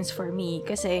experience for me,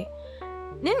 kasi,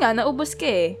 yun nga, naubos ka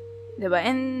eh. Diba?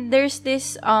 And there's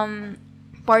this,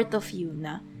 part of you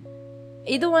na,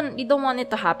 you don't want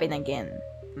it to happen again.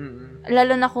 Mm-hmm.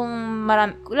 Lalo na kung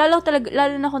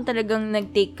talagang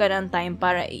nag-take ka ng time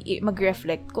para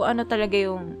mag-reflect kung ano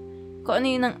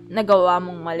yung nagawa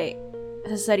mong mali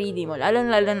sa sarili mo. Lalo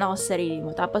na ako sa sarili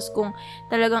mo. Tapos kung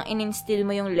talagang in-instill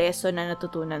mo yung lesson na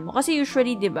natutunan mo. Kasi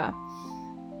usually, di ba,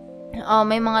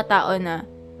 may mga tao na,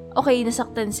 okay,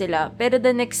 nasaktan sila, pero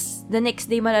the next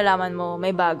day malalaman mo,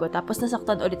 may bago, tapos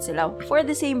nasaktan ulit sila for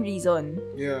the same reason.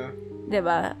 Yeah.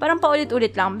 Diba? Parang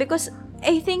paulit-ulit lang. Because,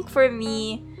 I think for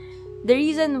me, the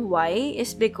reason why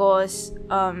is because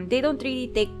they don't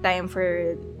really take time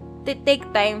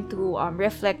to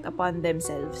reflect upon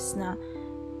themselves na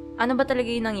ano ba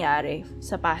talaga yung nangyari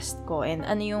sa past ko and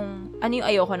ano yung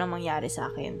ayoko na mangyari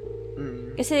sa akin.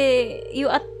 Kasi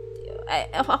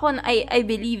I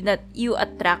believe that you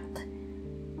attract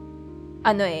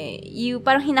you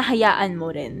parang hinahayaan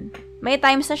mo rin. May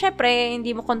times na syempre hindi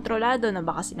mo kontrolado na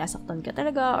baka sinasaktan ka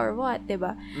talaga or what, 'di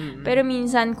ba? Pero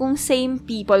minsan kung same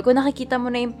people, kung nakikita mo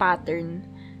na yung pattern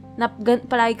na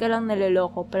palagi ka lang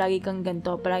naloloko, palagi kang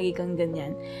ganto, palagi kang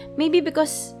ganyan, maybe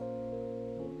because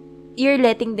you're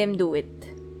letting them do it.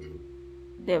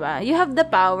 'Di ba? You have the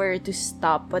power to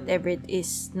stop whatever it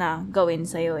is na gawin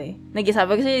sa'yo eh.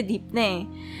 Nag-isabi ko sa'yo, deep na eh.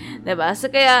 'Di ba?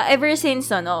 So kaya ever since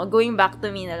going back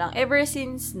to me na lang, ever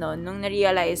since nung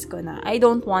na-realize ko na I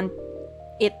don't want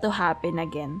it to happen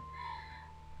again,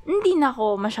 hindi na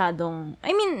ako masyadong,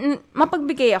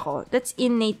 mapagbigay ako. That's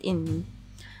innate in me.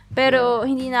 Pero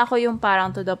hindi na ako yung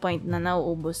parang to the point na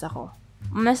nauubos ako.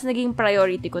 Mas naging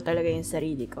priority ko talaga yung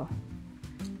sarili ko.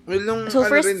 Well, so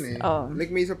first, rin eh.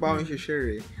 Like may isa pa akong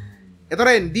share eh. Ito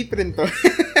rin, deep rin to.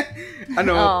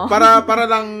 Para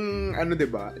lang, 'di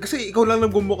ba? Kasi ikaw lang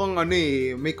nagbumukang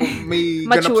may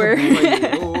ganap sa mature.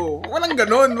 buhay. Oo, walang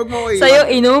ganon, wag mo Sa'yo,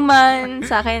 inuman.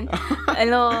 Sa akin,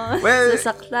 well,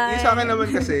 sasaktan. Yung sa akin naman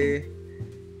kasi,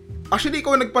 actually,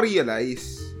 ikaw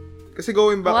nagpa-realize. Kasi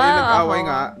going back, nag-away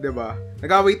nga, 'di ba?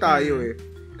 Nag-away tayo eh.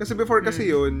 Kasi before kasi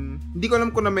yun, hindi ko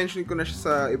alam kung na-mention ko na siya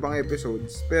sa ibang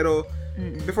episodes, pero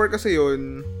before kasi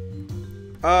yun,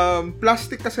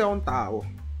 plastic kasi akong tao.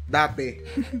 Dati.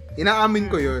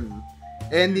 Inaamin ko yun.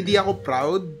 And hindi ako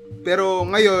proud. Pero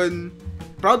ngayon,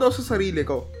 proud ako sa sarili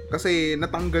ko. Kasi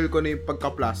natanggal ko na yung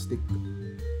pagka-plastic.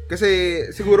 Kasi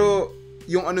siguro,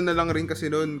 yung na lang rin kasi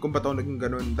noon, kung ba't ako naging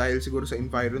ganun. Dahil siguro sa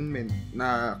environment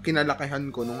na kinalakihan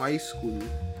ko nung high school.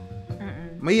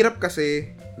 Mahirap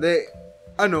kasi,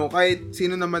 kahit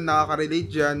sino naman nakaka-relate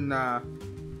dyan na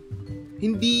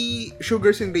hindi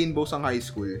sugars and rainbows ang high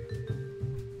school.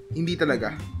 Hindi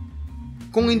talaga.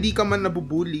 Kung hindi ka man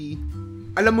nabubuli,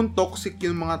 alam mong toxic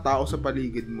yung mga tao sa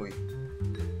paligid mo eh.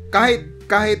 Kahit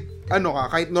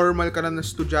normal ka na na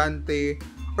estudyante,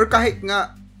 or kahit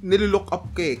nga nililook up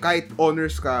ka eh, kahit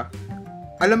honors ka,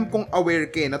 alam kong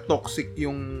aware ka eh, na toxic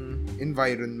yung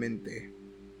environment eh.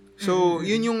 So,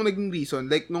 yun yung naging reason.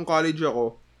 Like, nung college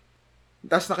ako,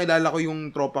 tapos nakilala ko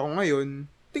yung tropa ko ngayon,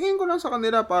 tingin ko lang sa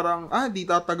kanila parang, di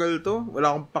tatagal to.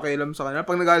 Wala akong pakialam sa kanila.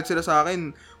 Pag nagalit sila sa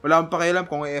akin, wala akong pakialam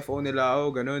kung FO nila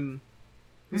ako, ganun.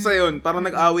 So yun, parang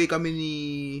nag-away kami ni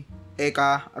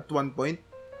Eka at one point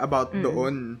about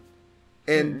doon.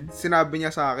 And sinabi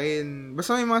niya sa akin,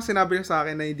 basta may mga sinabi niya sa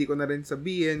akin na hindi ko na rin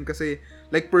sabihin kasi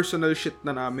like personal shit na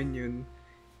namin yun.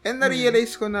 And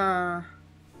na-realize ko na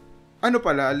ano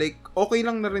pala, like okay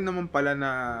lang na rin naman pala na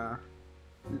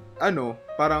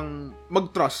parang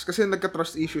mag-trust kasi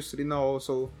nagka-trust issues rin ako.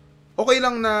 So okay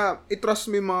lang na i-trust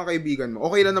mo yung mga kaibigan mo.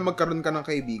 Okay lang na magkaroon ka ng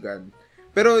kaibigan.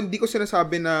 Pero hindi ko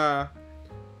sinasabi na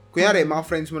kunyari, mga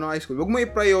friends mo ng high school, wag mo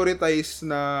i-prioritize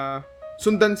na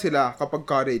sundan sila kapag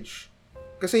college.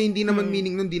 Kasi hindi naman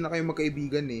meaning nun, hindi na kayo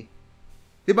magkaibigan eh.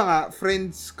 Di ba nga,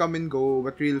 friends come and go,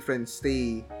 but real friends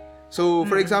stay. So,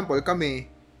 for example, kami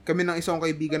ng isang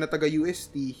kaibigan na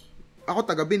taga-UST, ako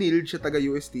taga-Benilde, siya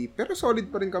taga-UST, pero solid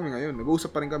pa rin kami ngayon,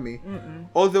 nag-uusap pa rin kami.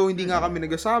 Although, hindi nga kami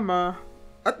nagasama,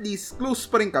 at least, close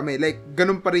pa rin kami. Like,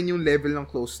 ganun pa rin yung level ng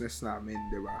closeness namin,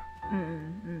 di ba?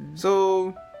 So,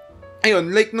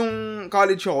 ayun, like nung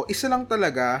college ako, isa lang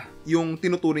talaga yung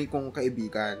tinuturing kong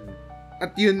kaibigan.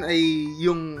 At yun ay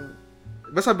yung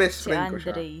basta best friend ko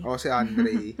siya. Si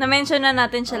Andre. Na-mention na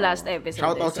natin siya last episode.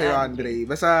 Shoutout sa'yo, Andre.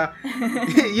 Basta,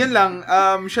 yun lang.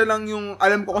 Siya lang yung,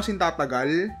 alam ko kasing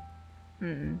tatagal.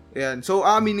 Ayan. So,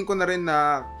 aaminin ko na rin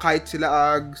na kahit sila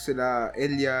Ag, sila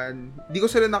Elian, di ko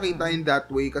sila nakita in that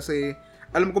way kasi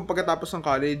alam kong pagkatapos ng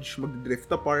college,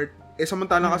 mag-drift apart.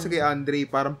 Samantala kasi kay Andre,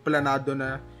 parang planado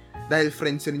na dahil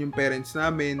friends rin yung parents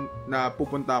namin na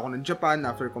pupunta ako ng Japan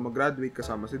after ko mag-graduate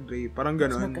kasama si Dre. Parang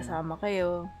gano'n. Magkasama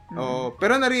kayo. Oo.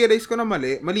 Pero na-realize ko na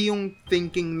mali yung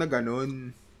thinking na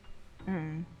gano'n.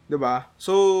 Diba?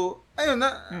 So, ayun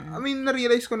na, I mean,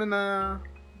 na-realize ko na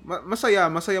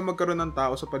masaya magkaroon ng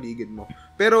tao sa paligid mo.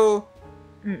 Pero,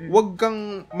 wag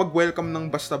kang mag-welcome ng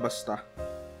basta-basta.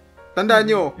 Tandaan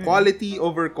nyo, quality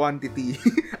over quantity.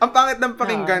 Ang pangit ng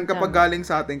pakinggan kapag galing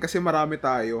sa atin kasi marami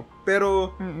tayo.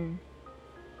 Pero,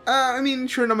 I mean,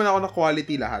 sure naman ako na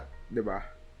quality lahat. Diba?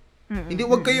 Hindi,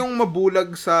 wag kayong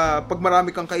mabulag sa pag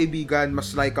marami kang kaibigan,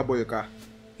 mas likable ka.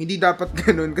 Hindi dapat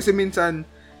ganun. Kasi minsan,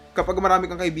 kapag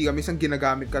marami kang kaibigan, minsan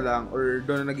ginagamit ka lang or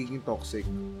doon na nagiging toxic.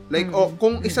 Like,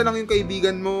 kung isa lang yung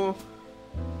kaibigan mo,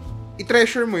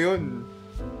 i-treasure mo yun.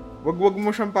 Wag mo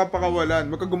siyang papakawalan.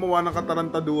 Wag ka gumawa ng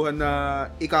katarantaduhan na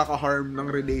ikaka-harm ng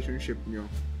relationship nyo.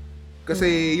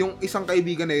 Kasi yung isang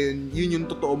kaibigan na yun yung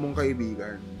totoo mong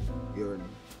kaibigan. Yun.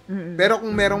 Pero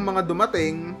kung merong mga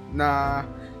dumating na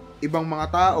ibang mga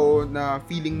tao na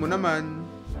feeling mo naman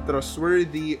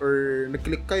trustworthy or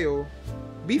nag-click kayo,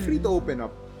 be free to open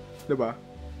up. Diba?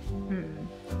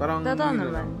 Parang totoo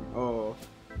naman. Oo.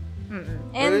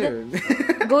 And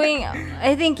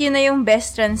I think yun na yung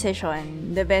best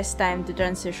transition, the best time to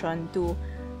transition to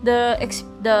the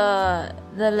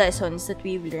lessons that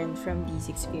we've learned from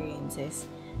these experiences.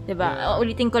 Diba?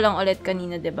 Ulitin ko lang ulit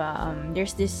kanina, diba?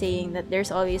 There's this saying that there's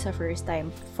always a first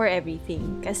time for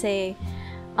everything. Kasi,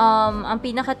 ang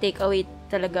pinaka takeaway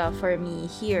talaga for me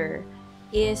here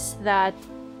is that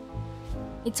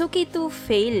it's okay to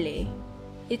fail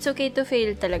It's okay to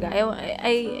fail talaga.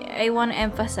 I want to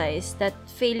emphasize that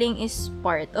failing is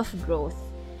part of growth.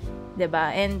 'Di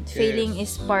ba? And failing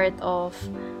is part of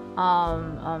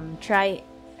try.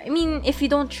 I mean, if you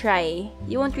don't try,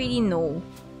 you won't really know.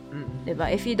 'Di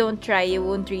ba? If you don't try, you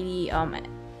won't really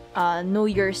know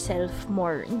yourself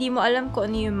more. Hindi mo alam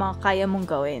kung ano yung mga kaya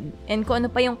mong gawin and kung ano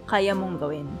pa yung kaya mong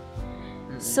gawin.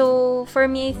 So,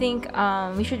 for me, I think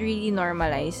we should really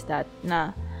normalize that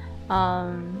na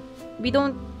we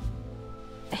don't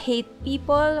hate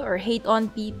people or hate on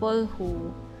people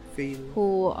who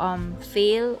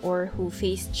fail or who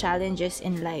face challenges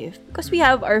in life, because we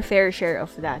have our fair share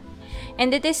of that,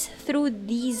 and it is through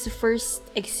these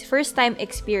first time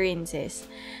experiences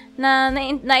na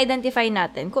identify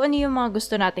natin kung ano yung mga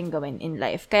gusto nating gawin in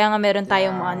life. Kaya nga meron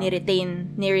tayong mga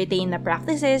ni-retain na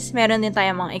practices, meron din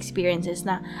tayong mga experiences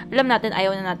na alam natin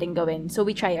ayaw na nating gawin. So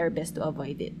we try our best to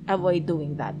avoid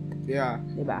doing that. Yeah.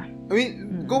 Diba? I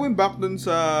mean, going back dun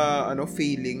sa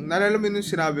failing, naalala mo yung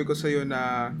sinabi ko sa'yo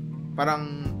na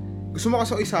parang gusto mo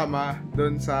kasi isama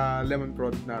dun sa lemon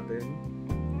prod natin.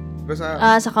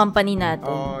 Basta, sa company natin.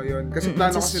 Yun. Kasi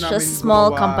plano kasi namin gumawa. Small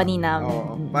company namin.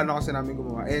 Plano kasi namin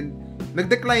gumawa. And,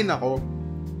 nag-decline ako.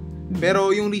 Pero,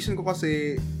 yung reason ko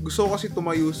kasi, gusto ko kasi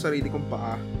tumayo sa sarili kong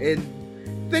paa. And,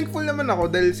 thankful naman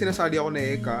ako dahil sinasali ako ni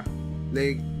Eka.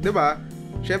 Like, diba?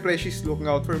 Syempre, she's looking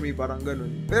out for me, parang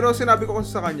ganun. Pero, sinabi ko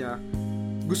kasi sa kanya,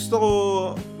 gusto ko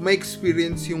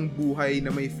ma-experience yung buhay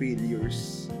na may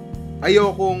failures.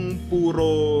 Ayokong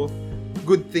puro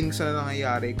good things na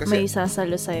nangyayari. Kasi, may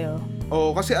sasalo sa'yo.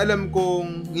 Oo, kasi alam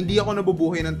kong hindi ako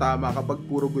nabubuhay ng tama kapag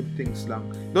puro good things lang.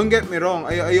 Don't get me wrong,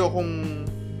 ayokong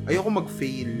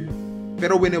mag-fail.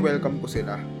 Pero wini-welcome ko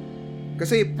sila.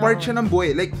 Kasi part siya ng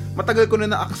buhay. Like, matagal ko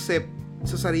na na-accept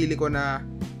sa sarili ko na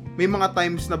may mga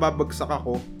times na babagsak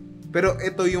ako, pero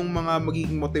ito yung mga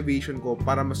magiging motivation ko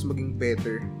para mas maging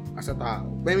better as a tao.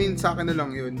 I mean, sa akin na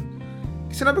lang yun.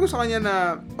 Sinabi ko sa kanya na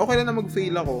okay lang na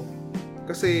mag-fail ako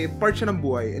kasi part siya ng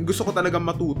buhay and gusto ko talagang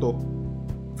matuto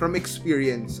from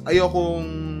experience.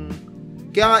 Ayokong,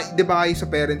 kaya nga, di ba kayo sa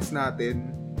parents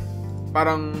natin,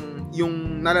 parang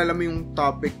yung nalala mo yung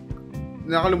topic,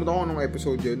 nakalimutan ko nung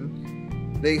episode yun,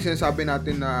 like sinasabi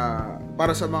natin na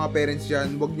para sa mga parents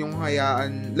dyan, wag nyong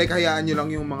hayaan nyo lang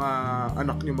yung mga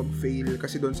anak nyo mag-fail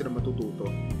kasi doon sila matututo.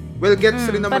 Well, gets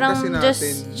rin naman parang kasi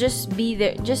natin. Just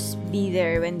be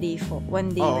there when they fall. When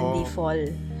they fall.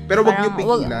 Pero wag nyo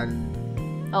pigilan.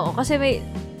 Oo, kasi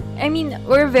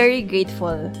we're very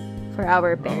grateful for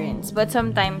our parents. But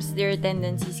sometimes there are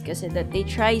tendencies kasi that they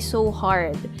try so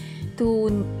hard to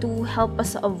help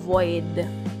us avoid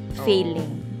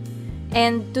failing.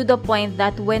 And to the point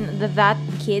that when that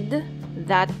kid,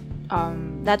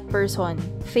 that person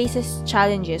faces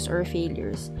challenges or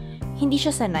failures, hindi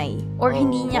siya sanay or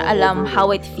hindi niya alam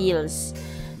how it feels.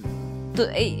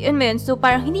 So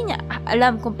parang hindi niya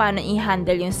alam kung paano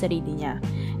i-handle yung sarili niya.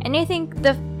 And I think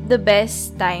the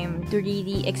best time to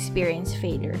really experience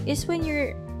failure is when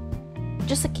you're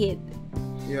just a kid.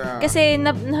 Yeah. Kasi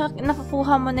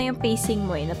nakakuha mo na yung pacing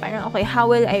mo na parang, okay, how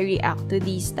will I react to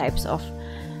these types of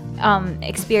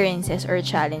experiences or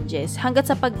challenges?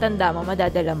 Hanggat sa pagtanda mo,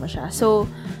 madadala mo siya. So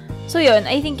yun,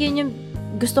 I think yun yung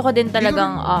gusto ko din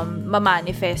talagang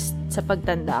ma-manifest sa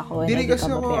pagtanda ko. Di rin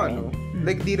kasi ako,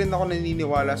 di rin ako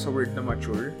naniniwala sa word na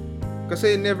mature.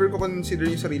 Kasi never ko consider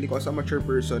yung sarili ko as a mature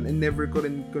person and never ko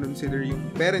rin consider yung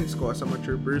parents ko as a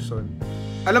mature person.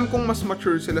 Alam kong mas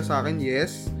mature sila sa akin,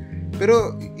 yes.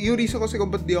 Pero yung reason kasi kung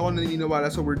ba't di ako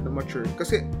naniniwala sa word na mature.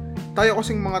 Kasi tayo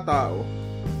kasing mga tao,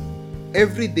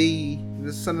 every day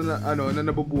na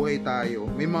nabubuhay tayo,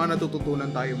 may mga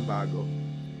natututunan tayong bago.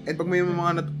 And pag may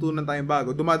mga natutunan tayong bago,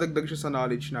 dumadagdag siya sa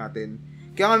knowledge natin.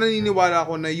 Kaya nga naniniwala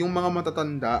ako na yung mga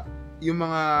matatanda, yung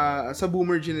mga sa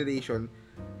boomer generation,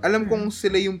 alam kong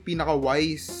sila yung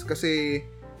pinaka-wise kasi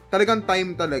talagang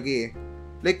time talaga eh.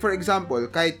 Like for example,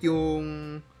 kahit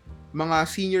yung mga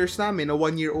seniors namin na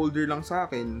 1 year older lang sa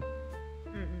akin,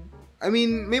 I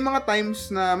mean, may mga times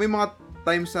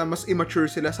na mas immature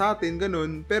sila sa atin,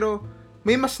 ganun, pero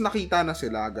may mas nakita na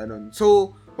sila, ganun.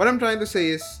 So, what I'm trying to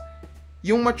say is,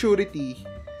 yung maturity,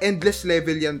 endless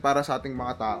level yan para sa ating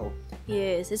mga tao.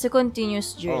 Yes, it's a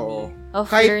continuous journey of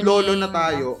kahit learning. lolo na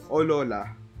tayo o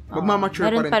lola,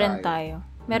 magmamature pa rin tayo.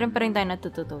 Meron pa rin tayo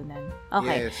natututunan.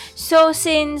 Okay. Yes. So,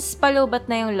 since palubat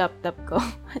na yung laptop ko,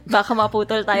 baka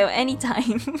maputol tayo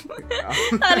anytime.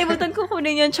 Nakalimutan ko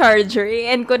kunin yung charger.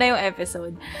 I-end ko na yung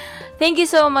episode. Thank you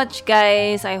so much,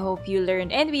 guys. I hope you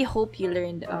learned, and we hope you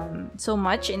learned so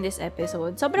much in this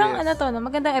episode. Sobrang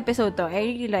magandang episode to. I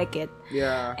really like it.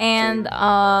 Yeah. And,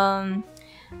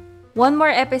 one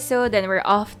more episode and we're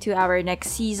off to our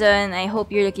next season. I hope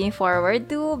you're looking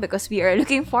forward to, because we are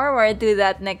looking forward to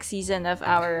that next season of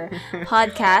our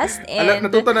podcast. And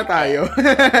natuto na tayo.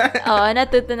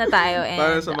 Natuto na tayo. And,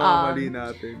 para sa mga mali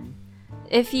natin.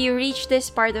 If you reach this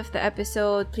part of the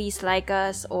episode, please like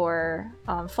us or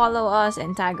follow us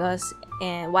and tag us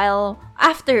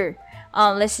after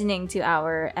listening to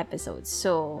our episodes,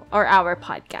 or our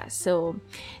podcast. So,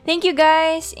 thank you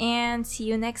guys and see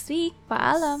you next week.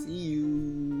 Paalam. See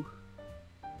you.